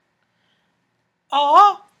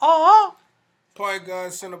Point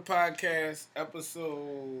Guard Center Podcast,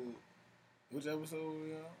 episode. Which episode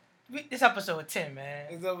we on? It's episode 10, man.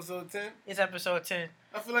 It's episode 10? It's episode 10.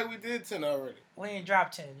 I feel like we did 10 already. We ain't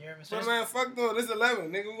dropped 10, you hear me? But man, fuck though, this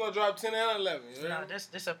 11. Nigga, we gonna drop 10 and 11. No,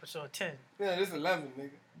 this episode 10. Yeah, this 11, nigga.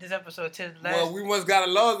 This episode 10. Well, we must got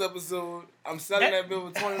a lost episode. I'm selling that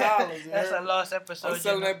bitch for $20. That's a lost episode. I'm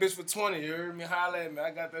selling that bitch for 20. You heard me? Holla at me. I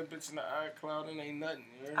got that bitch in the iCloud and ain't nothing.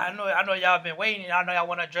 You heard me? I know y'all been waiting. I know y'all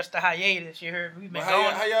want to address the hiatus. You heard me? We been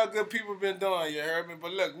going. How y'all good people been doing? You heard me?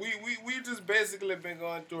 But look, we just basically been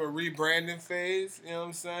going through a rebranding phase. You know what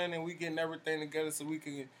I'm saying? And we getting everything together so we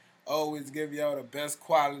can always give y'all the best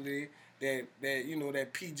quality that you know,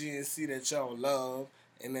 that PG&C that y'all love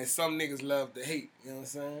and that some niggas love to hate. You know what I'm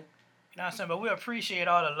saying? You know what I'm saying? But we appreciate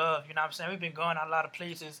all the love, you know what I'm saying? We've been going a lot of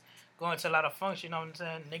places, going to a lot of functions, you know what I'm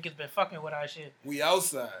saying? Niggas been fucking with our shit. We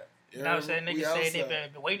outside. You know what I'm saying? Niggas say they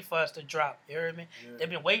been waiting for us to drop, you heard me? Yeah. They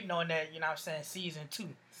been waiting on that, you know what I'm saying, season 2.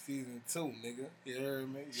 Season 2, nigga. You heard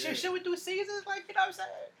me? Yeah. Should we do seasons, like, you know what I'm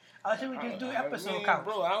saying? Or should we just do episode count?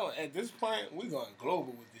 Bro, at this point, we going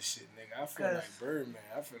global with this shit, nigga. I feel like Birdman.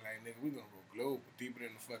 I feel like, nigga, we gonna go global, deeper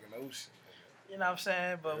than the fucking ocean, nigga. You know what I'm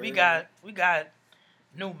saying? But we got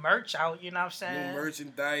new merch out, you know what I'm saying? New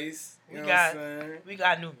merchandise. We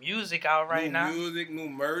got new music out now. New music, new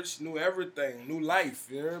merch, new everything, new life.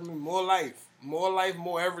 You hear me? More life,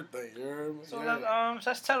 more everything. You hear me? So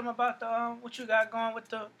let's tell them about the what you got going with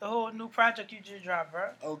the whole new project you just dropped,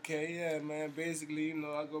 bro. Okay, yeah, man. Basically, you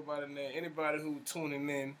know, I go by the name. Anybody who tuning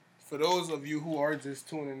in. For those of you who are just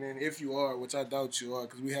tuning in, if you are, which I doubt you are,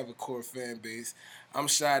 because we have a core fan base. I'm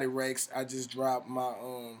Shotty Rex. I just dropped my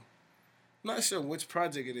not sure which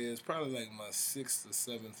project it is. Probably like my 6th or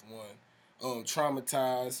 7th one.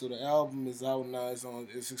 Traumatized. So the album is out now.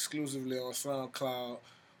 It's exclusively on SoundCloud.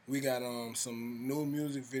 We got some new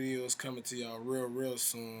music videos coming to y'all real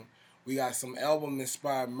soon. We got some album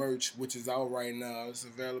inspired merch, which is out right now. It's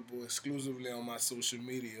available exclusively on my social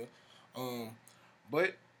media.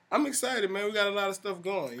 But I'm excited, man. We got a lot of stuff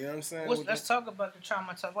going. You know what I'm saying? Let's talk about the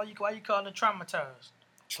Traumatized. Why you call it Traumatized?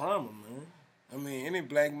 Trauma, man. I mean, any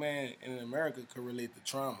black man in America could relate to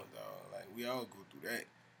trauma, dog. Like, we all go through that.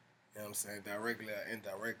 You know what I'm saying? Directly or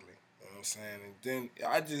indirectly. You know what I'm saying? And then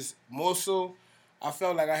I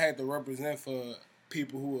felt like I had to represent for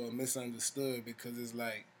people who are misunderstood because it's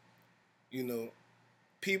like, you know,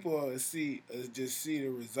 people just see the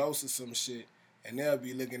results of some shit and they'll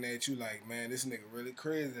be looking at you like, man, this nigga really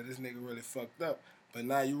crazy. This nigga really fucked up. But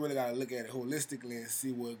now you really gotta look at it holistically and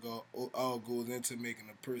see what all goes into making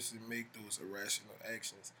a person make those irrational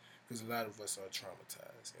actions. Because a lot of us are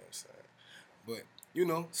traumatized, you know what I'm saying? But, you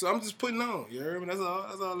know, so I'm just putting on, you heard me? That's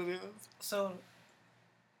all it is. So,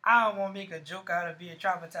 I don't want to make a joke out of being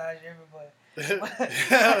traumatized, everybody. This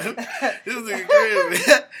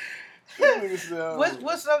nigga crazy.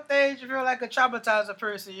 What's some things you feel like a traumatized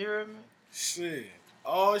person, you heard me? Shit.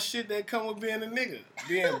 All shit that come with being a nigga.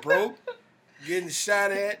 Being broke. Getting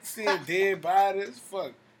shot at, seeing dead bodies,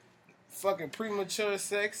 fucking premature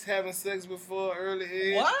sex, having sex before early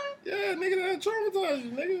age. What? Yeah, nigga, that traumatize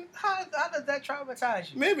you, nigga. How does that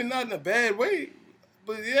traumatize you? Maybe not in a bad way,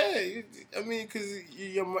 but yeah, I mean, because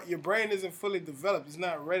your brain isn't fully developed. It's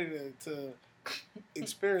not ready to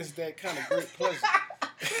experience that kind of great pleasure.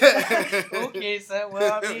 Okay, so,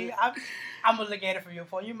 well, I mean, I'm going to look at it from your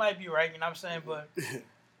point. You might be right, you know what I'm saying, but...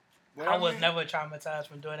 I was never traumatized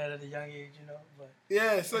from doing that at a young age, you know. But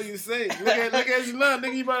yeah, so you say. Look at you now,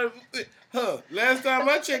 nigga. You might have, last time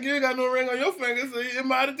I checked, you ain't got no ring on your finger, so it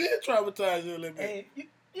might have did traumatize you a little bit. Hey,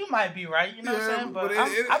 you might be right, you know what I'm saying? But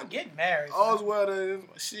I'm getting married. All's well,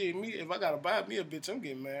 shit, me, if I gotta buy me a bitch, I'm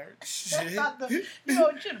getting married. Shit. You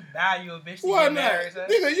shouldn't buy you a bitch to get married. Son.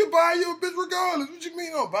 Nigga, you buy you a bitch regardless. What you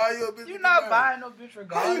mean don't buy you a bitch? You not buying no bitch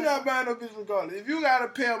regardless. How you not buying no bitch regardless? If you gotta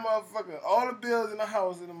pay a motherfucker all the bills in the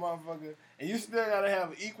house in the motherfucker, and you still gotta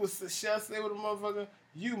have an equal share say with a motherfucker,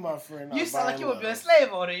 you, my friend, you sound like you would be a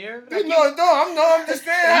slave over here. Like I'm just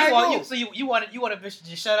saying how you So you want a bitch to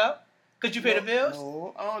just shut up? Could you pay the bills?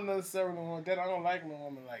 No, I don't necessarily want that. I don't like no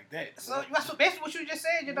woman like that. So that's basically what you just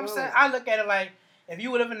said. You know what I'm saying? I look at it like, if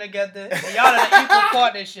you were living together and y'all in an equal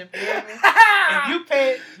partnership, you know what I mean? If you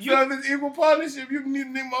pay... So if it's equal partnership, you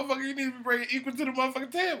need to be bringing equal to the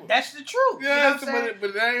motherfucking table. That's the truth. Yeah, you know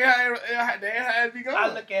but that ain't how it be going.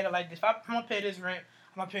 I look at it like this. If I'm going to pay this rent,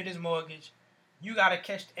 I'm going to pay this mortgage, you got to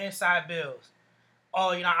catch the inside bills.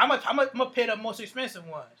 Oh, you know, I'm going to pay the most expensive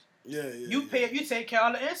ones. Yeah. You take care of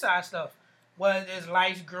all the inside stuff. Whether it's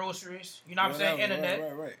lights, groceries, you know what I'm saying,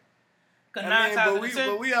 internet. Right. But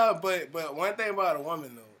one thing about a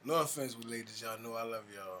woman though, no offense with ladies, y'all know I love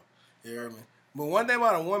y'all. You hear me? But one thing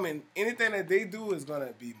about a woman, anything that they do is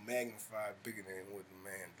gonna be magnified bigger than what the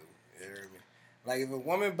man do. You hear me? Like if a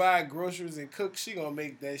woman buy groceries and cook, she gonna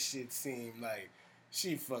make that shit seem like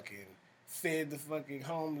she fucking fed the fucking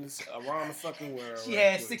homeless around the fucking world. She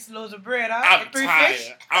had 6 loaves of bread, I'm and 3 tired.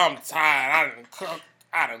 fish. I'm tired. I done cooked.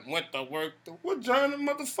 I done went to work. What join the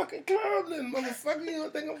motherfucking club then, motherfucker? You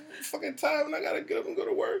don't think I'm fucking tired when I gotta get up and go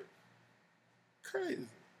to work? Crazy.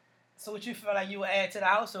 So what you feel like you would add to the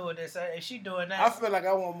household if she doing that? I feel like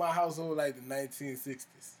I want my household like the 1960s.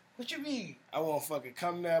 What you mean? I want fucking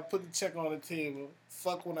come there, put the check on the table,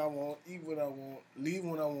 fuck when I want, eat what I want, leave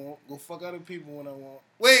when I want, go fuck other people when I want.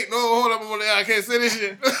 Wait, no, hold up, I can't say this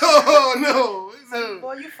shit. Oh, no.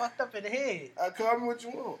 Boy, you fucked up in the head. Call me what you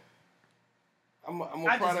want. I'm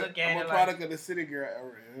a product like, of the city girl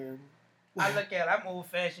era. I look at it, I'm old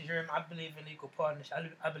fashioned here. I believe in equal partnership.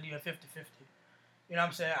 I believe in 50-50. You know what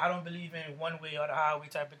I'm saying? I don't believe in one way or the highway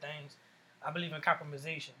type of things. I believe in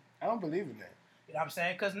compromisation. I don't believe in that. You know what I'm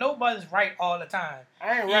saying? Because nobody's right all the time.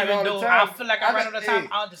 I ain't right all the time. I feel like I'm right all the time.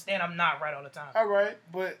 I understand I'm not right all the time. All right,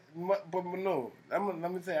 but no. Let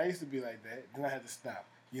me tell you, I used to be like that. Then I had to stop.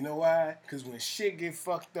 You know why? Because when shit get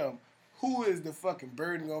fucked up, who is the fucking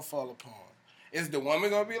burden gonna fall upon? Is the woman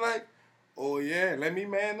gonna be like, oh yeah, let me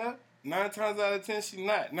man up? 9 times out of 10, she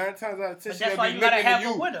not. 9 times out of 10, she gonna be looking at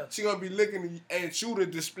you. She gonna be looking at you to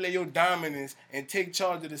display your dominance and take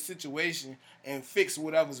charge of the situation and fix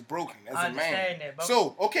whatever's broken as a man. I understand that, bro.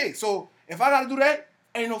 So if I gotta do that,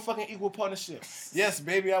 ain't no fucking equal partnership. Yes,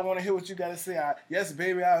 baby, I wanna hear what you gotta say. Yes,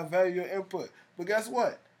 baby, I value your input. But guess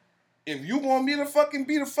what? If you want me to fucking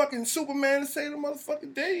be the fucking Superman and save the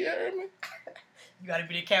motherfucking day, you hear me? You gotta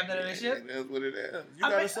be the captain of the ship. That's what it is. You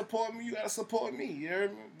gotta support me. You gotta support me. You hear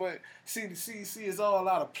me? But see, it's all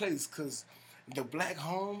out of place because the black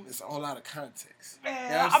home is all out of context. Man,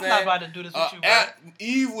 you know I'm not about to do this with you, bro.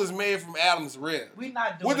 Eve was made from Adam's rib. We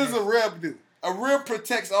not doing What does a rib do? A rib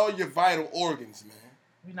protects all your vital organs, man.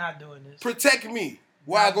 We not doing this. Protect me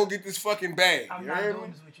while I go get this fucking bag. I'm not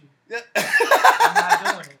doing this with you. Yeah. I'm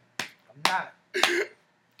not doing it.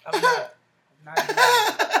 I'm not doing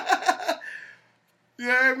it. You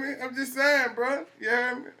hear me? I'm just saying, bro. You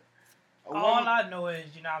hear me? All I know is,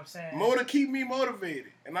 you know what I'm saying? Keep me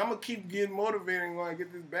motivated. And I'm going to keep getting motivated and going to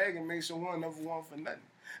get this bag and make sure one never want for nothing.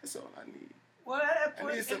 That's all I need. Well, at that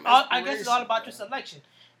point, I guess it's all about your selection.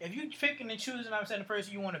 If you picking and choosing, I'm saying, the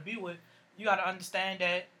person you want to be with, you got to understand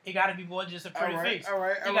that it got to be more than just a pretty face. All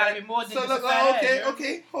right. It got to be more than just a fat ass.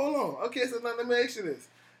 Okay. Hold on. Okay, so now let me ask you this.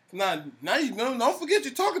 Now you don't forget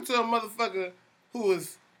you're talking to a motherfucker who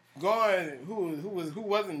was who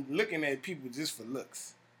wasn't looking at people just for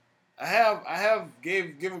looks. I have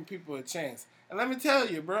given people a chance, and let me tell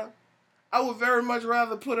you, bro, I would very much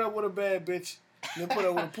rather put up with a bad bitch than put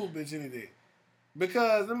up with a poo bitch any day.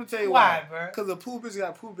 Because let me tell you why, bro. Because a poo bitch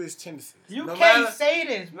got poo bitch tendencies. You can't say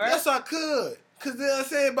this, bro. Yes, I could. Because they'll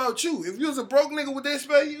say about you. If you was a broke nigga, would they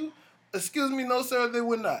spell you? Excuse me, no sir, they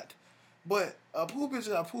would not. But a poo bitch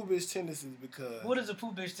got poo bitch tendencies because. What is a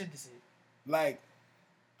poo bitch tendency? Like,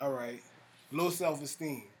 all right, low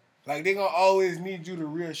self-esteem. Like, they gonna always need you to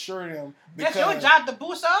reassure them. That's your job to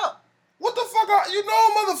boost up. What the fuck? You know,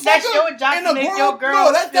 motherfucker. That's your job to make your girl.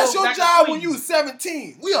 No, that's your job when you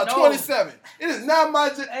 17. We are 27. It is not my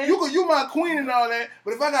job. You my queen and all that.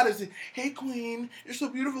 But if I gotta say, hey queen, you're so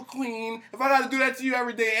beautiful, queen. If I gotta do that to you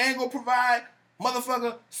every day, I ain't gonna provide.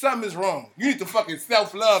 Motherfucker, something is wrong. You need to fucking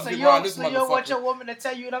self-love to around this motherfucker. So you don't want your woman to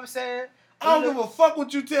tell you what I'm saying? I don't give a fuck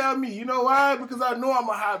what you tell me. You know why? Because I know I'm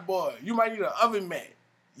a hot boy. You might need an oven mat.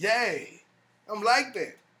 Yay. I'm like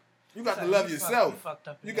that. You got to love yourself.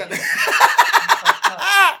 You got to.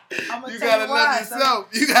 You gotta love yourself.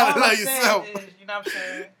 You gotta love yourself. You know what I'm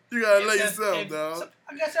saying? You gotta love yourself, dog.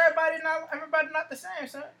 I guess everybody not the same,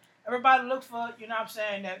 son. Everybody look for, you know what I'm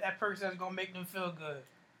saying, that person that's gonna make them feel good.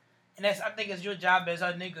 And I think it's your job as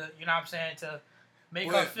a nigga, you know what I'm saying, to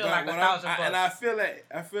make her feel like $1,000. And I feel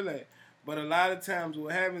that. But a lot of times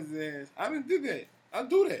what happens is, I didn't do that. I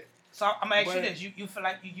do that. So I'm gonna ask you this. You feel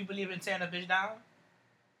like you believe in tearing a bitch down?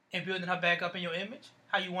 And building her back up in your image?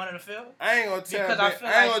 How you want her to feel? I ain't gonna tear a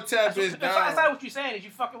bitch down. That's not what you're saying. Is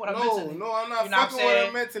you fucking with her mentally. No, I'm not fucking with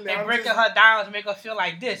her mentally. And breaking her down to make her feel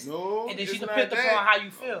like this. No, and then she depends upon how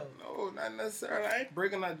you feel. No, not necessarily. I ain't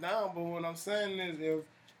breaking her down. But what I'm saying is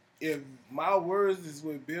if my words is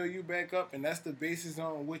what build you back up and that's the basis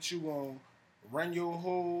on which you gonna run your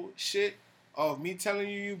whole shit of me telling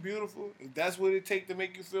you beautiful, if that's what it take to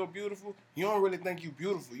make you feel beautiful, you don't really think you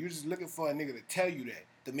beautiful. You're just looking for a nigga to tell you that,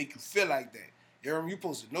 to make you feel like that. You're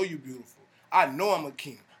supposed to know you beautiful. I know I'm a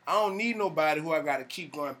king. I don't need nobody who I got to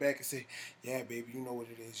keep going back and say, yeah, baby, you know what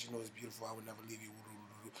it is. You know it's beautiful. I would never leave you.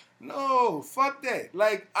 No, fuck that.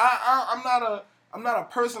 Like I'm not a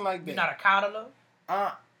person like that. You're not a coddler.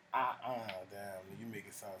 Damn, you make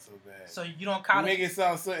it sound so bad. So you don't coddle. You make it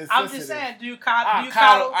sound so insensitive. I'm just saying, do you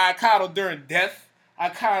coddle? I coddle during death. I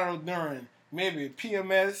coddle during maybe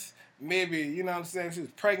PMS. Maybe, you know what I'm saying, she was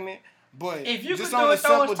pregnant. But if you just on a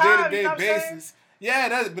simple day-to-day basis. Yeah,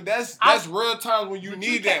 that's real times when you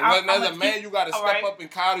need that. As a man, you got to step up and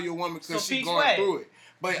coddle your woman because she's going through it.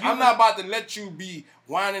 But I'm not about to let you be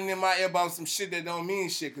whining in my ear about some shit that don't mean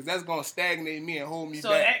shit, because that's going to stagnate me and hold me back. So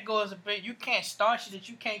that goes a bit, you can't start shit that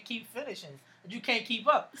you can't keep finishing. That you can't keep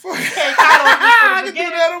up. You can't coddle this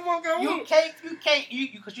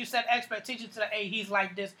because you set expectations to the, hey, he's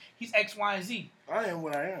like this, he's X, Y, and Z. I am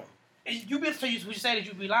what I am. You be so you say that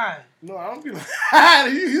you be lying. No, I don't be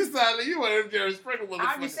lying. you sound like you want to be respectful.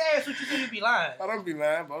 I be saying that's what you say you be lying. I don't be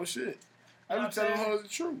lying about shit. I be telling her the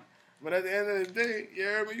truth. But at the end of the day, you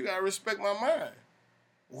hear me? You gotta respect my mind.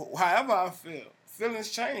 However I feel, feelings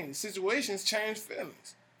change. Situations change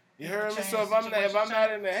feelings. You heard me? So if I'm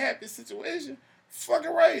not in a happy situation,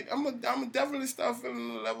 fucking right. I'm definitely start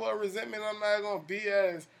feeling a level of resentment. I'm not gonna be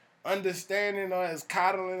as understanding or as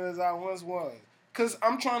coddling as I once was. Cause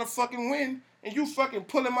I'm trying to fucking win, and you fucking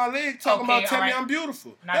pulling my leg, talking about telling me I'm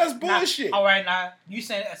beautiful. That's bullshit. All right, now you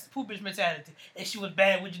saying that's poop bitch mentality. If she was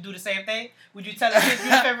bad, would you do the same thing? Would you tell her she's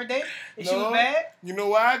beautiful every day? If she was bad, you know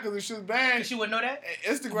why? Cause if she was bad, she wouldn't know that.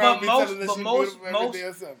 Instagram be telling her she's beautiful every day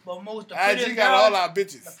or something. But most the prettiest IG got all our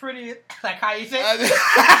bitches. The prettiest, like how you say. IG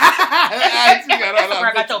got all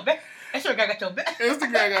our bitches. Instagram got your back.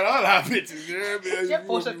 Instagram got all our bitches. She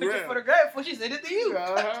posted a picture for the girl before she said it to you.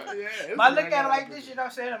 Yeah. But I look at it like this, you know what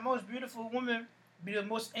I'm saying? The most beautiful women be the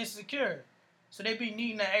most insecure. So they be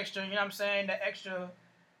needing that extra, you know what I'm saying? That extra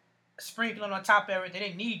sprinkling on top of everything.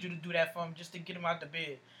 They need you to do that for them just to get them out the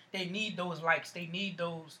bed. They need those likes. They need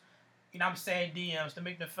those, you know what I'm saying, DMs to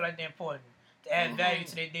make them feel like they're important. To add value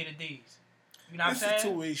to their day-to-days. You know what I'm saying? It's a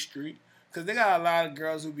two-way street. Because they got a lot of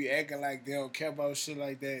girls who be acting like they don't care about shit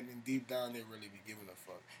like that, and then deep down they really be giving a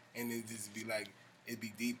fuck. And it just be like, it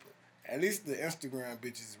be deeper. At least the Instagram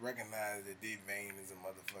bitches recognize that they vain as a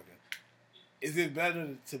motherfucker. Is it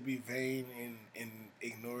better to be vain and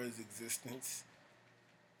ignore his existence?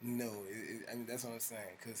 No. I mean, that's what I'm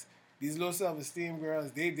saying. Because these low self-esteem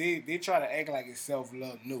girls, they try to act like it's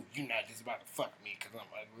self-love. No, you're not just about to fuck me because I'm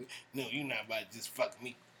ugly. No, you're not about to just fuck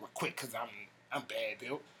me real quick because I'm bad,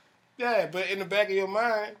 built. Yeah, but in the back of your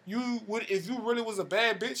mind, you would, if you really was a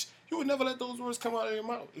bad bitch, you would never let those words come out of your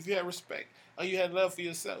mouth. If you had respect or you had love for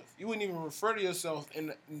yourself, you wouldn't even refer to yourself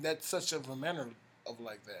in that such of a manner of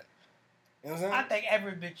like that. You know what I'm saying? I think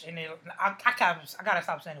every bitch in there, I gotta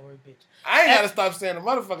stop saying the word bitch. I ain't gotta stop saying the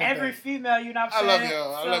motherfucking every thing. female, you know what I'm saying? I love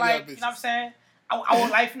y'all bitches. You know what I'm saying? I would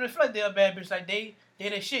like them to feel like they're a bad bitch, like they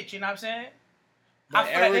the shit. You know what I'm saying? But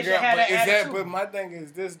I feel like they should have that attitude. But my thing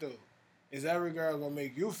is this though. Is every girl gonna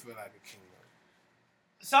make you feel like a king?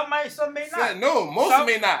 Some may not. No, most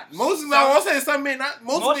may not. Most I won't say some may not.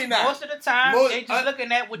 Most may not. Most of the time, they just looking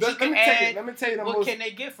at what you can add. Let me tell you what can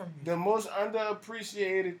they get from you? The most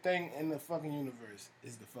underappreciated thing in the fucking universe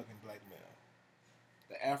is the fucking black male,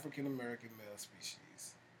 the African American male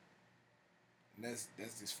species. And that's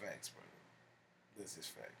just facts, bro. That's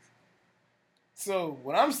just facts. So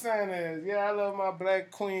what I'm saying is, yeah, I love my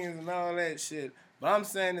black queens and all that shit. What I'm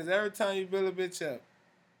saying is, every time you build a bitch up,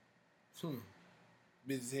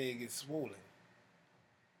 bitch's head gets swollen.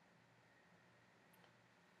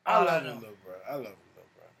 I love him, little bro.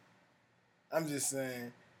 I'm just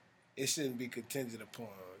saying, it shouldn't be contingent upon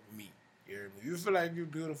me. You hear me? If you feel like you're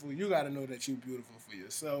beautiful, you got to know that you're beautiful for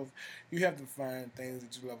yourself. You have to find things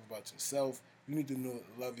that you love about yourself. You need to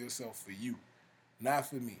love yourself for you, not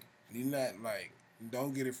for me. You're not like,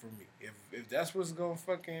 don't get it from me. If that's what's going to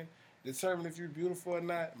fucking determine if you're beautiful or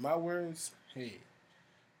not, my words, hey,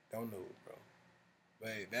 don't know it, bro.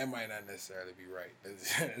 But that might not necessarily be right.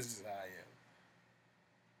 That's just how I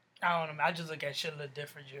am. I don't know. I just look at shit a little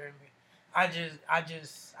different, you hear me? I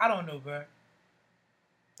don't know, bro.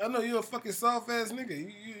 I know you're a fucking soft ass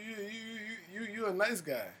nigga. You a nice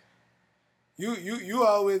guy. You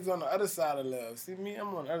always on the other side of love. See me,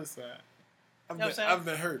 I'm on the other side. I've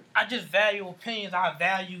been hurt. I just value opinions. I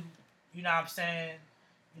value, you know what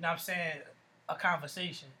I'm saying, a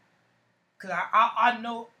conversation. Cause I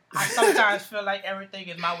know I sometimes feel like everything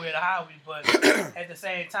is my way or the highway, but at the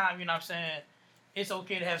same time, you know what I'm saying, it's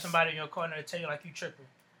okay to have somebody in your corner to tell you like you tripping.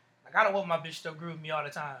 Like I don't want my bitch to agree with me all the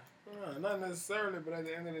time. Not necessarily, but at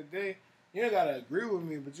the end of the day, you ain't gotta agree with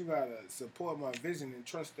me, but you gotta support my vision and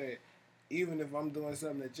trust that even if I'm doing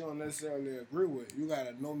something that you don't necessarily agree with, you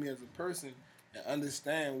gotta know me as a person and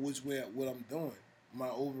understand what I'm doing, my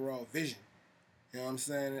overall vision. You know what I'm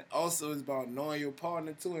saying? And also, it's about knowing your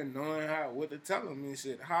partner too and knowing what to tell them and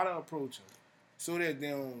shit, how to approach them, so that they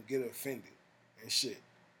don't get offended and shit.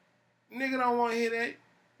 Nigga don't want to hear that.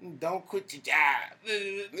 Don't quit your job.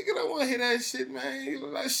 Nigga don't want to hear that shit, man. You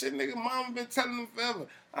look like shit, nigga. Mama been telling them forever.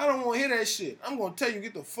 I don't want to hear that shit. I'm gonna tell you,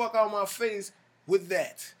 get the fuck out of my face with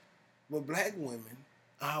that. But black women,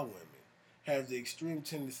 our women, have the extreme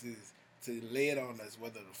tendencies to lay it on us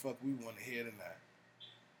whether the fuck we want to hear it or not.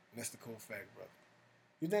 And that's the cold fact, brother.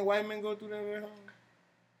 You think white men go through that at home?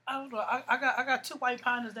 I don't know. I got 2 white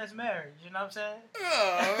partners that's married. You know what I'm saying?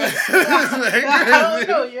 Oh, I don't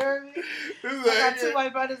know. You heard me? I got 2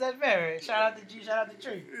 white partners that's married. Shout out to G. Shout out to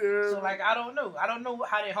Tree. Yeah. So like, I don't know. I don't know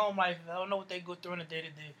how their home life is. I don't know what they go through in the day to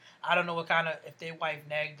day. I don't know what kind of if their wife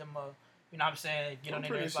nagged them or you know what I'm saying. Get on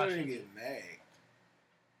their nerves. I'm pretty sure they get nagged.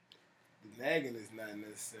 The nagging is not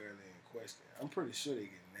necessarily in question. I'm pretty sure they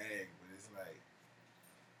get nagged, but it's like.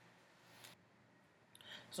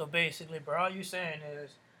 So basically, bro, all you saying is.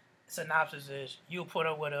 Synopsis is you put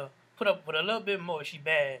up with a little bit more she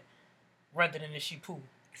bad rather than if she poo.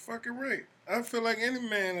 Fucking right. I feel like any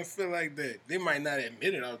man will feel like that. They might not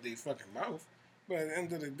admit it out their fucking mouth, but at the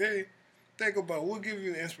end of the day, think about what gives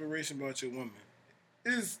you inspiration about your woman.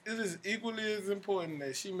 It is equally as important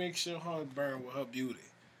that she makes your heart burn with her beauty.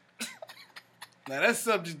 Now that's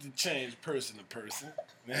subject to change person to person.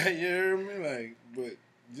 You hear me? Like, but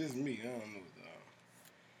just me, I don't know.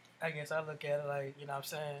 I guess I look at it like, you know what I'm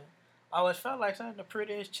saying? I always felt like something the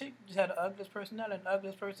prettiest chick just had the ugliest personality. And the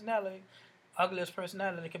ugliest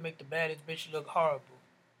personality can make the baddest bitch look horrible.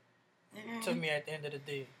 Mm-hmm. To me, at the end of the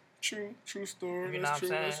day. True story. You know what I'm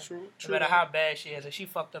saying? That's true. No matter how bad she is, if she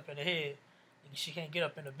fucked up in the head, she can't get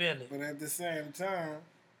up in the belly. But at the same time,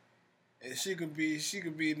 she could be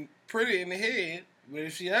pretty in the head, but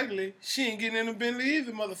if she ugly, she ain't getting in the belly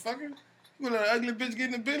either, motherfucker. You let an ugly bitch get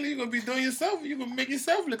in the belly, you're going to be doing yourself. You're going to make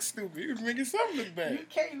yourself look stupid. You're going to make yourself look bad. You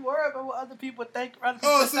can't worry about what other people think.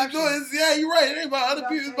 Yeah, you're right. It ain't about other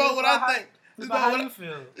people. It's about what I think. It's about how you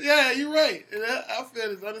feel. Yeah, you're right. I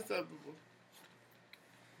feel it's unacceptable.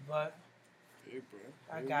 But, hey,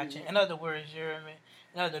 bro. I got you. In other words, you hear me?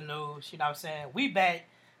 In other news, you know what I'm saying? We back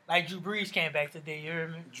like Drew Brees came back today, you hear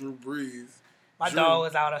me? Drew Brees. My dog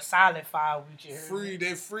was out a solid 5 weeks, you heard me?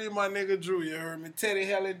 They free my nigga Drew, you heard me? Teddy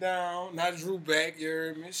held it down, not Drew back, you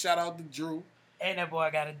heard me? Shout out to Drew. And that boy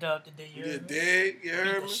got a dub today, you heard me? You heard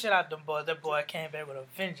me? Beat the shit out them boys. That boy came back with a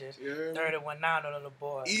vengeance. 31-9 on the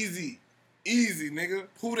boy. Easy, nigga.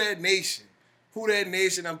 Who that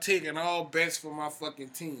nation? I'm taking all bets for my fucking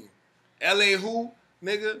team. LA who,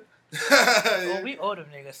 nigga? Well, we owe them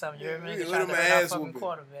niggas something. You heard me? We owe them an ass whooping.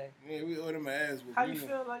 Quarterback. Yeah, we owe them an ass whooping. How you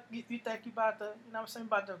feel like you think you about to, you know what I'm saying,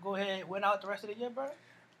 about to go ahead and win out the rest of the year, bro?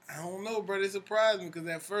 I don't know, bro. It surprised me because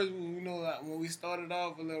at first, when we started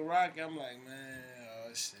off a little rocky, I'm like, man,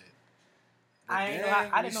 oh shit. I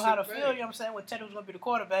didn't know how to feel. You know what I'm saying? When Teddy was gonna be the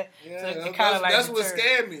quarterback. Yeah, so that's what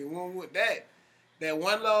scared me. With that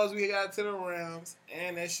one loss we got to the Rams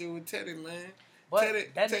and that shit with Teddy, man. But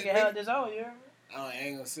that nigga held his own, you hear me? I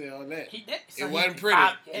ain't gonna say all that. He did. So it wasn't pretty.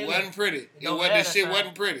 It wasn't pretty. The shit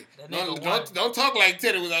wasn't pretty. Don't talk like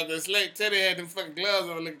Teddy was out there. Teddy had them fucking gloves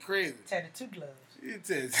on looking crazy. Teddy 2 gloves.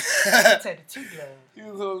 Teddy 2 gloves. He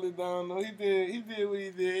was holding it down though. He did what he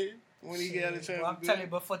did when he got a chance. Well, I'm telling you,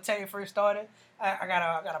 before Teddy first started, I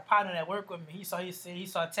got a partner that worked with me. He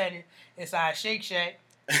saw Teddy inside Shake Shack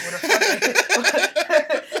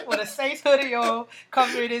with a Saints hoodie on,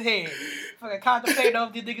 covering his head. Fucking contemplating on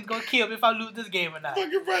if these niggas gonna kill me if I lose this game or not.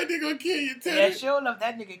 Fucking right, they gonna kill you, Teddy. Yeah, sure enough,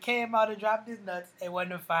 that nigga came out and dropped his nuts and won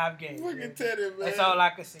them 5 games. Fucking Teddy, man. That's all I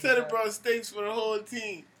can see. Teddy brought steaks for the whole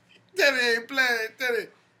team. Teddy ain't playing. Teddy,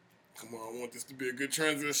 come on, I want this to be a good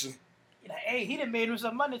transition. Hey, he done made him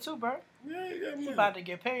some money too, bro. Yeah, he got money. He about to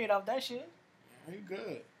get paid off that shit. He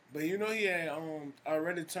good. But he had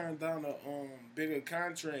already turned down a bigger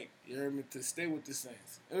contract, you heard me, to stay with the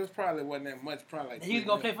Saints. It was probably wasn't that much, probably like he was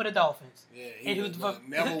gonna play for the Dolphins. Yeah, he was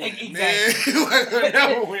never win. Exactly. He was gonna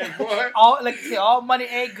never win, boy. All money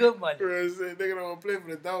ain't good money. Bro, they gonna want to play for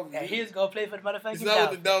the Dolphins. And he was gonna play for the motherfucking Dolphins. It's not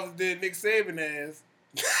what the Dolphins did Nick Saban ass.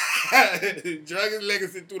 Drug his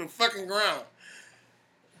legacy through the fucking ground.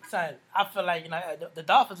 Son, I feel like the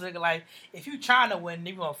Dolphins look like if you trying to win,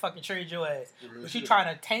 they gonna fucking trade your ass. But you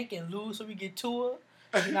trying to tank and lose so we get to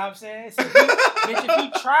it. You know what I'm saying? So bitch, if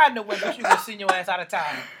you trying to win, bitch, you gonna send your ass out of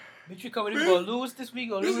town. Bitch, you coming, you gonna lose this week,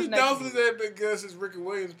 gonna lose next week. The Dolphins ain't been good since Ricky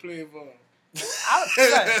Williams played for them.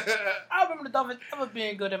 I remember the Dolphins ever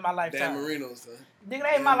being good in my lifetime. Dan Marino, son. Nigga,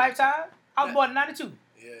 that ain't my lifetime. I was born in 92.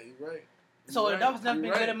 Yeah, you right. So the Dolphins never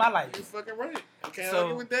been good in my life. You fucking right. I can't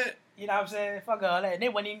argue with that. You know what I'm saying? Fuck all that. They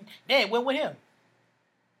went with him.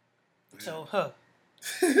 Yeah. So,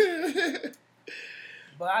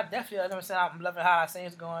 But I definitely understand. I'm loving how our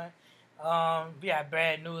Saints going. We had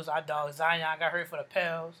bad news. Our dog Zion got hurt for the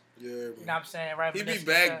Pels. Yeah, man. You know what I'm saying? Right. He be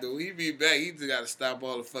back though. He be back. He just got to stop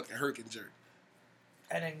all the fucking herking jerk.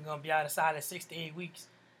 And then gonna be out of the side in 6 to 8 weeks.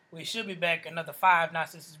 We should be back another 5 now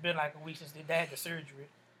since it's been like a week since they had the surgery.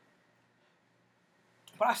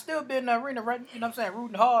 But I still been in the arena, right? You know what I'm saying?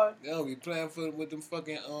 Rooting hard. They don't be playing with them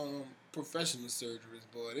fucking professional surgeries,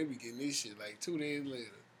 boy. They be getting this shit like 2 days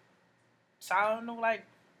later. So I don't know, like,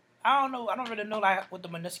 I don't really know like what the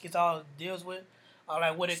meniscus all deals with, or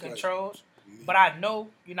like what it controls. Like, but I know,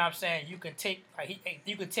 you know what I'm saying, you can take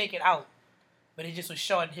it out. But it just was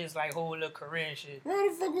shorting his like whole little career and shit. Why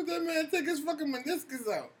the fuck would that man take his fucking meniscus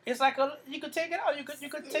out? It's like you could take it out. You could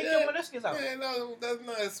take your meniscus out. Man, no, that's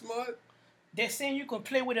not smart. They're saying you can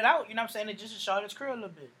play with it out. You know what I'm saying? It just short his career a little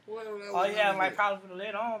bit. Oh yeah, like probably for the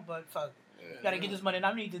later on, but fuck. You gotta get this money. And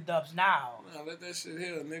I need the dubs now. Nah, let that shit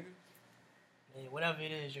heal, nigga. Yeah, whatever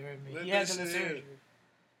it is, you heard me. He has the surgery.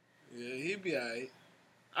 Yeah, he be alright.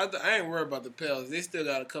 I ain't worried about the Pels. They still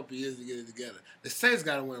got a couple years to get it together. The Saints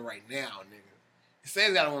gotta win right now, nigga. The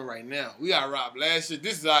Saints gotta win right now. We got robbed last year.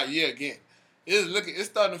 This is our year again. It's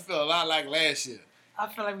starting to feel a lot like last year. I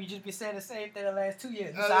feel like we just been saying the same thing the last 2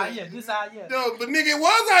 years. This our year. This our year. No, but nigga, it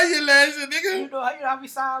was our year last year, nigga. You know how we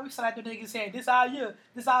sound like the niggas saying this our year.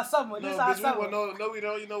 This our summer. This our summer. No, we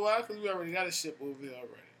don't. You know why? Because we already got a ship over here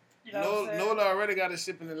already. You know Nola already got a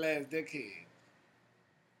ship in the last decade.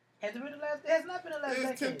 Has it been the last? It has not been the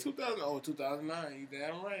last decade. 2009. You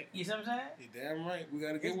damn right. You see what I'm saying? You damn right. We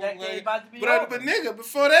gotta get one. But nigga,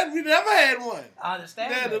 before that, we never had one. I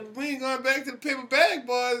understand. We ain't going back to the paper bag,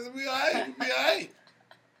 boys. We alright. We be alright.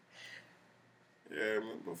 Yeah,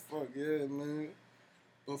 man. But fuck yeah, man.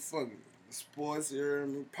 But fuck the sports. You heard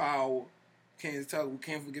me? Power. We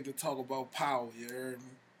can't forget to talk about power. You heard me?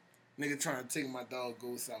 Nigga trying to take my dog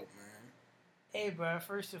Ghost out, man. Hey, bro.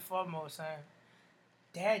 First and foremost, man.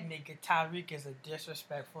 That nigga Tyreek is a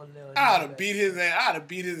disrespectful little nigga. I'd have beat his ass. That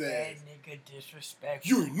nigga disrespectful.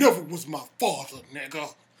 You never was my father,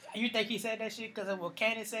 nigga. You think he said that shit because of what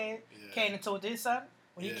Cannon said? Yeah. Cannon told his son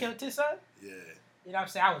when he killed his son? Yeah. You know what I'm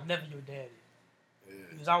saying? I was never your daddy. Yeah.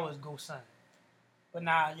 He was always Ghost son. But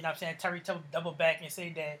nah, you know what I'm saying? Tyreek double back and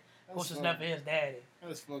say that Ghost was never his daddy.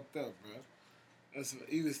 That's fucked up, bro.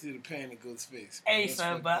 You can see the pain in Ghost's face. Hey,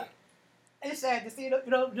 son, but... It's sad to see. You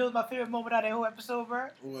know my favorite moment out of that whole episode, bro?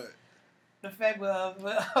 What? The fact where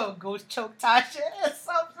Ghost choke Tasha or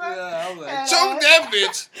something. Yeah, I was like, choke that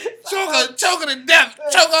bitch. Choke her to death.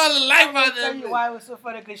 Choke all the life out of that bitch. I'll tell you why it was so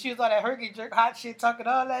funny, because she was on that herky jerk hot shit, talking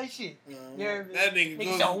all that shit. You hear me? That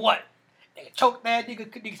nigga said, what? Nigga choke that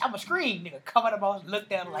nigga. I'ma scream. Nigga covered him out,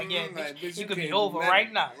 looked at him like, yeah, bitch, you could be over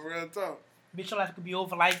right now. Real talk. Bitch, your life could be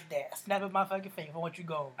over like that. Snap at my fucking finger. I want you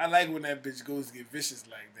go. I like when that bitch goes to get vicious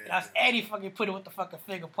like that. That's Eddie fucking put it with the fucking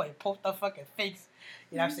finger point. Poke the fucking face.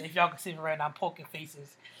 You know what I'm saying? If y'all can see me right now, I'm poking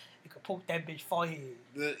faces. You can poke that bitch forehead.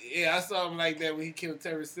 Yeah, I saw him like that when he killed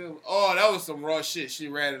Terry Silver. Oh, that was some raw shit. She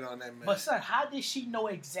ratted on that man. But son, how did she know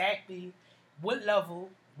exactly what level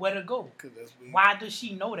where to go? Cause that's weird. Why does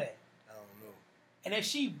she know that? I don't know. And if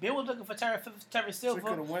she been looking for Terry Silver,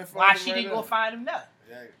 why she didn't go find him there?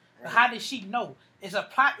 Yeah. Right. But how did she know? It's a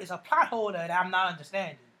plot hole that I'm not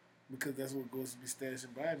understanding. Because that's what goes to be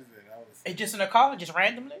stashing bodies at. It's just in a car, just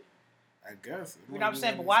randomly? I guess. You know what I'm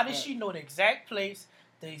saying? But why did she know the exact place,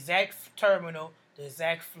 the exact terminal, the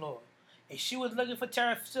exact floor? If she was looking for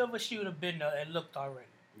Terry Silver, she would have been there and looked already.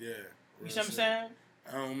 Yeah. You see what I'm saying?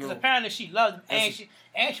 I don't know. Because apparently she loved him.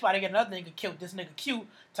 And she about to get another nigga killed. This nigga cute,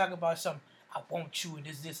 talking about something. I want you and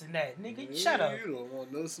this and that. Nigga, shut up. You don't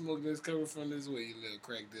want no smoke that's coming from this way, you little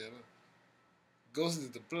crack dealer. Ghost is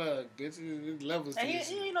the plug, bitch. It levels to this.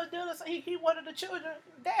 He ain't no dealer. He one of the children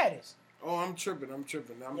daddies. Oh, I'm tripping.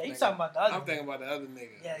 He's talking about the other. I'm thinking about the other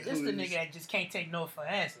nigga. Yeah, this the nigga that just can't take no for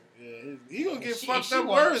answer. Yeah, he gonna get fucked up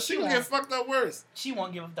worse. She gonna get fucked up worse. She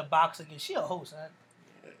won't give up the box again. She a hoe, son.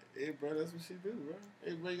 Hey, bro, that's what she do, bro.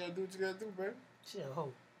 Everybody gotta do what you gotta do, bro. She a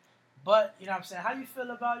hoe. But, you know what I'm saying? How you feel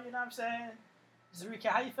about, you know what I'm saying? Zarika,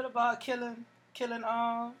 how you feel about her killing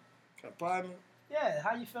her partner? Yeah,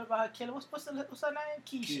 how you feel about her killing? What's her name?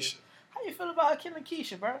 Keisha. How you feel about her killing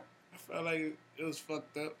Keisha, bro? I felt like it was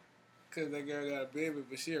fucked up because that girl got a baby,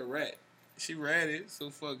 but she a rat. She ratted, so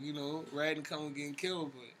fuck, ratting come with getting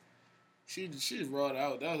killed, but she rawed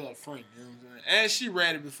out. That was her friend, you know what I'm saying? And she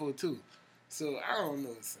ratted before too. So I don't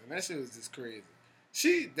know, son. That shit was just crazy.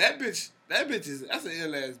 That bitch is, that's an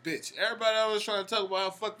ill ass bitch. Everybody always trying to talk about how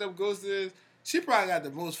fucked up Ghost is. She probably got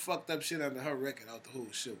the most fucked up shit under her record out the whole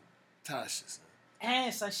show. Tasha, son.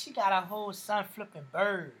 And so she got a whole son flipping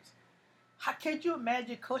birds. How can you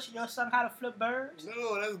imagine coaching your son how to flip birds?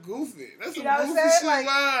 No, that's goofy. That's you some goofy shit like,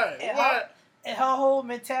 line. What? And her whole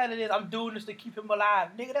mentality is, I'm doing this to keep him alive.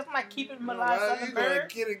 Nigga, that's not keeping him alive. You gonna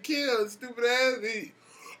get and kill, stupid ass.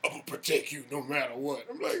 I'm gonna protect you no matter what.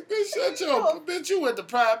 I'm like, bitch, shut your bitch. You went to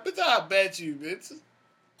pride. Bitch, I'll bet you, bitch.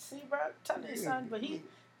 See, bro, tell you son, but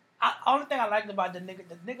only thing I liked about the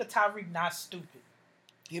nigga Tyreek not stupid.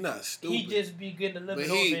 He not stupid. He just be getting a little bit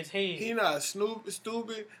over his head. He not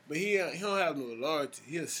stupid, but he don't have no loyalty.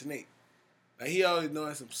 He a snake. Like, he always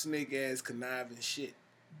knowing some snake ass conniving shit.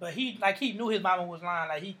 But he knew his mama was lying.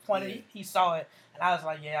 Like, he pointed, he saw it, and I was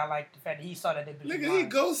like, yeah, I like the fact that he saw that. Nigga, he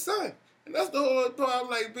ghost son, and that's the whole part. I'm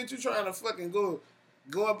like, bitch, you trying to fucking go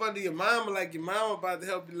up under your mama like your mama about to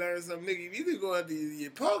help you learn something. Nigga, you need to go under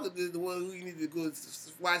your partner. Is the one who you need to go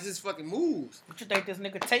watch his fucking moves. What you think this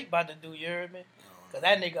nigga Tate about to do? You heard me? Cause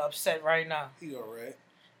that nigga upset right now. He gonna rat.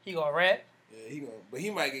 He gonna rat? Yeah, he gonna. But he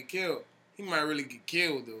might get killed. He might really get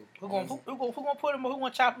killed though. Who gonna put him? Who gonna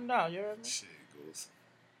chop him down? You heard me? Shit,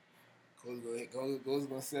 Ghost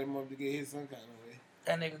gonna set him up to get hit some kind of way.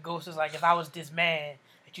 That nigga Ghost is like, if I was this man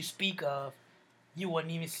that you speak of, you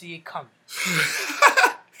wouldn't even see it coming.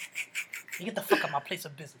 You get the fuck out my place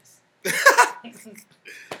of business.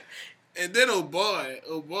 And then old boy,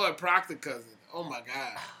 Proctor cousin. Oh my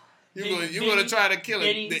god. You gonna try to kill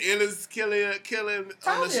him? The illest killer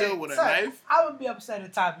on the show with a knife? I would be upset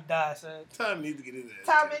if Tommy died, son. Tommy needs to get his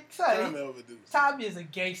ass. Tommy overdue. Tommy is a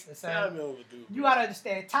gangster, son. Tommy overdue. You gotta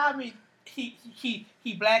understand, Tommy, he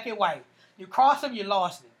black and white. You cross him, you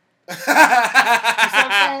lost him. You see what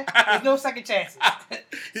I'm saying? There's no second chances.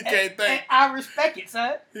 He can't think. And I respect it,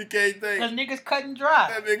 son. He can't think. Cause niggas cutting dry.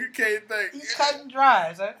 That nigga can't think. He's cutting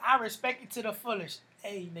dry, son. I respect it to the fullest.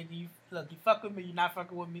 Hey, nigga, you fuck with me, you not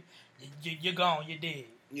fucking with me, you're gone, you're dead.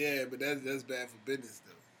 Yeah, but that's bad for business,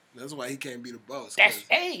 though. That's why he can't be the boss.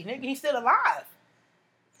 Hey, nigga, he's still alive.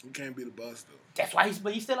 He can't be the boss, though. That's why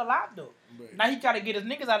he's still alive, though. Right. Now he got to get his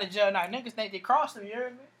niggas out of jail. Now niggas think they crossed him, you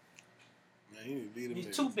heard me? Man, he need to beat him.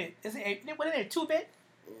 He's 2-bit. What is it, 2-bit?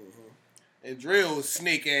 And Drill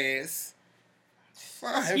snake ass.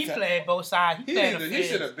 He played both sides. He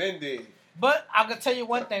should have been dead. But I can tell you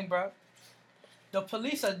one thing, bro. The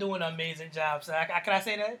police are doing an amazing job. So can I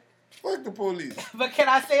say that? Fuck the police. But can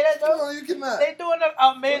I say that though? No, you cannot. They doing an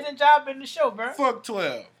amazing job in the show, bro. Fuck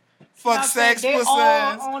 12. Fuck sex They pussies.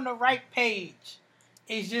 all on the right page.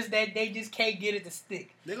 It's just that they just can't get it to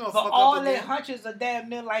stick. They gonna but fuck all up their again. hunches are damn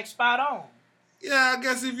near like spot on. Yeah, I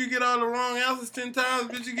guess if you get all the wrong answers 10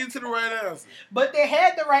 times, bitch, you get to the right answer. But they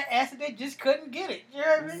had the right answer, they just couldn't get it. You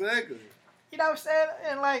hear me? Exactly. You know what I'm saying?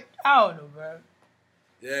 And like, I don't know, bro.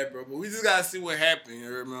 Yeah, bro, but we just gotta see what happened, you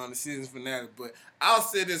heard me, on the season finale. But I'll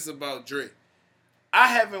say this about Drake. I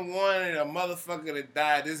haven't wanted a motherfucker to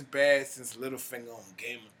die this bad since Littlefinger on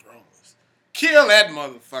Game of Thrones. Kill that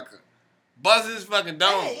motherfucker. Buzz his fucking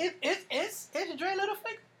dome. Hey, it's Dre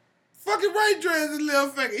Littlefinger. Fucking right, Dre is a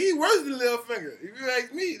Littlefinger. He worse than Littlefinger. If you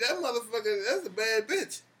ask me, that motherfucker, that's a bad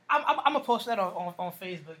bitch. I'm gonna post that on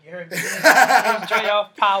Facebook. You heard me? It's Dre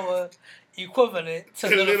off power equivalent to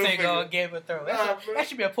Littlefinger on Game of Thrones. That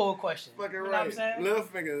should be a poll question. Fucking you know right. What I'm saying?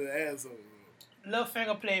 Littlefinger is an asshole.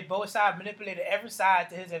 Littlefinger played both sides, manipulated every side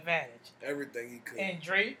to his advantage. Everything he could. And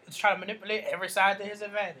Dre was trying to manipulate every side to his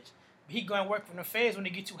advantage. But he going to work from the feds when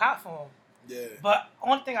it get too hot for him. Yeah. But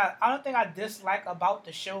only thing I dislike about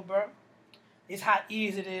the show, bro, is how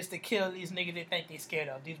easy it is to kill these niggas they think they scared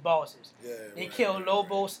of, these bosses. Yeah. They killed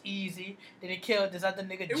Lobos easy. Then they killed this other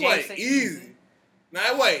nigga Jason. It wasn't easy.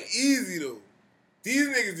 Now, it wasn't easy, though. These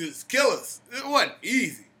niggas just kill us. It wasn't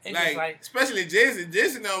easy. Like, especially Jason.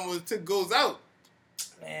 Jason almost took Ghost out.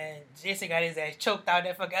 Man, Jason got his ass choked out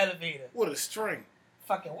that fucking elevator. What a string.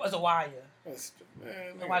 Fucking was a wire.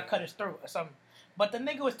 Somebody cut his throat or something. But the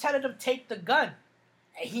nigga was telling him take the gun.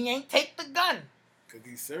 And he ain't take the gun. Because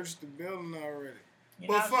he searched the building already. You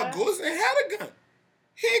but fuck, Ghost ain't had a gun.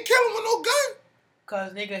 He ain't kill him with no gun.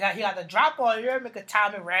 Because nigga, he got the drop on you. Because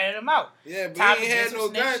Tommy ratted him out. Yeah, but Tommy he ain't had no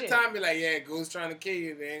gun. Shit. Tommy like, yeah, Ghost trying to kill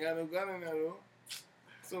you. They ain't got no gun in there, though.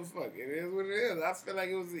 So fuck, it is what it is. I feel like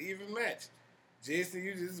it was an even match. Jason,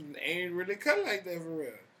 you just ain't really cut like that for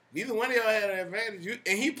real. Neither one of y'all had an advantage.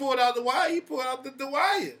 And he pulled out the wire. He pulled out the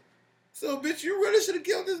wire. So, bitch, you really should have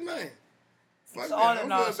killed this man. Fuck that. I don't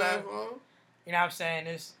feel bad for him. You know what I'm saying?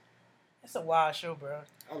 It's a wild show, bro.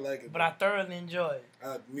 I like it. But I thoroughly enjoy it.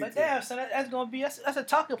 Me but too. damn, so that's gonna be that's a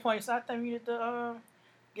talking point. So I think we need to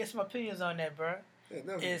get some opinions on that, bro.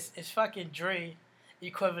 Yeah, it's fucking Dre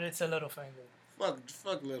equivalent to Littlefinger. Fuck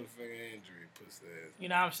Littlefinger and Dre, pussy ass. You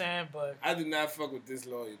know what I'm saying? But I do not fuck with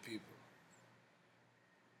disloyal people.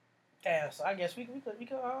 Damn, so I guess we could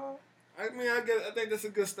I mean, I think that's a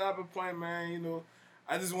good stopping point, man. You know,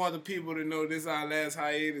 I just want the people to know this is our last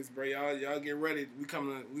hiatus, bro. Y'all get ready. We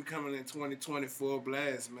coming in 2020 full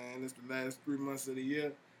blast, man. It's the last 3 months of the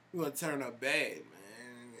year. We gonna turn up bad,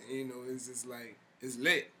 man. You know, it's just like it's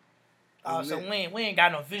lit. So we ain't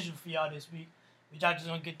got no visual for y'all this week. We just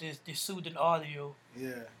gonna get this soothing audio. Yeah.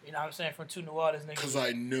 You know what I'm saying, from two New Orleans niggas. Because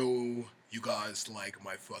I know you guys like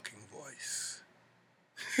my fucking voice.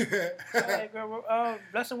 Hey, girl,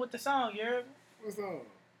 bless him with the song, you heard me? What's up?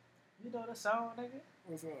 You know the song, nigga?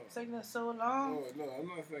 What's up? Singing that so long. Oh, no, I'm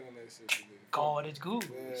not singing that shit today. God is good.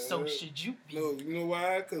 Yeah, so should you be. No, you know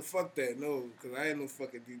why? Cause fuck that. No, cause I ain't no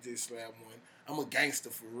fucking DJ Slab One. I'm a gangster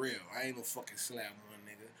for real. I ain't no fucking Slab One,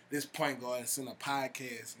 nigga. This point guard is in a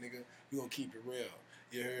podcast, nigga. You gonna keep it real.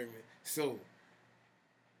 You heard me? So,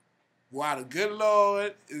 while the good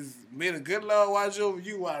Lord may the good Lord watch over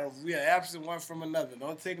you, while we are absent one from another.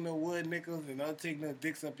 Don't take no wood nickels and don't take no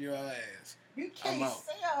dicks up your ass. You can't say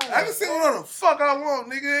all that. I can say whatever the fuck I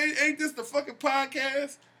want, nigga. Ain't this the fucking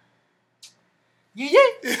podcast? Yeah.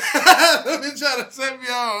 Let me try to set me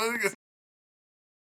on.